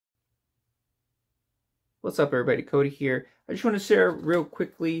What's up, everybody? Cody here. I just want to share real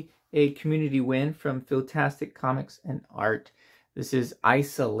quickly a community win from Fantastic Comics and Art. This is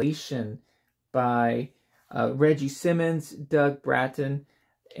Isolation by Reggie Simmons, Doug Bratton,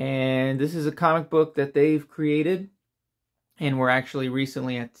 and this is a comic book that they've created, and we're actually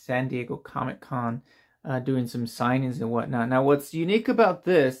recently at San Diego Comic-Con doing some signings and whatnot. Now, what's unique about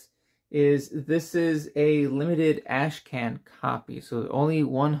this is a limited Ashcan copy, so only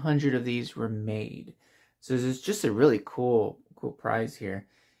 100 of these were made. So it's just a really cool prize here.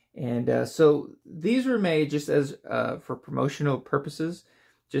 And so these were made just as for promotional purposes,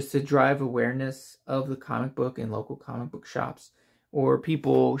 just to drive awareness of the comic book in local comic book shops or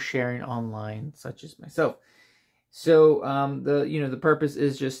people sharing online, such as myself. So the purpose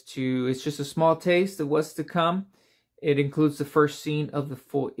is it's just a small taste of what's to come. It includes the first scene of the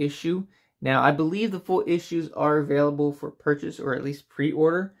full issue. Now, I believe the full issues are available for purchase or at least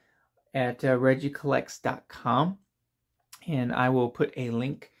pre-order at reggiecollects.com. And I will put a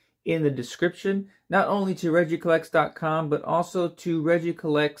link in the description, not only to reggiecollects.com, but also to Reggie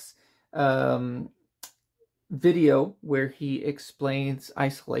Collects video where he explains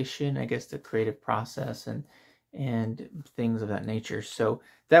Isolation, I guess the creative process and things of that nature. So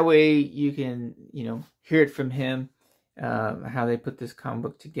that way you can, hear it from him. How they put this comic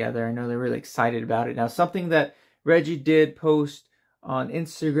book together. I know they're really excited about it. Now, something that Reggie did post on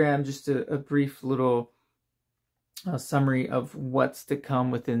Instagram, just a brief little summary of what's to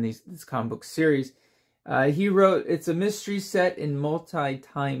come within this comic book series. He wrote, "It's a mystery set in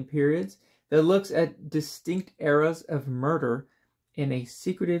multi-time periods that looks at distinct eras of murder in a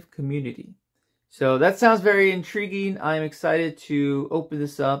secretive community." So that sounds very intriguing. I'm excited to open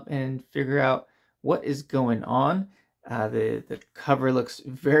this up and figure out what is going on. The cover looks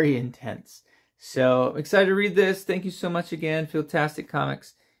very intense. So I'm excited to read this. Thank you so much again, Fantastic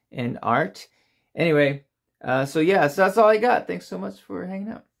Comics and Art. Anyway, so that's all I got. Thanks so much for hanging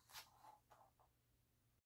out.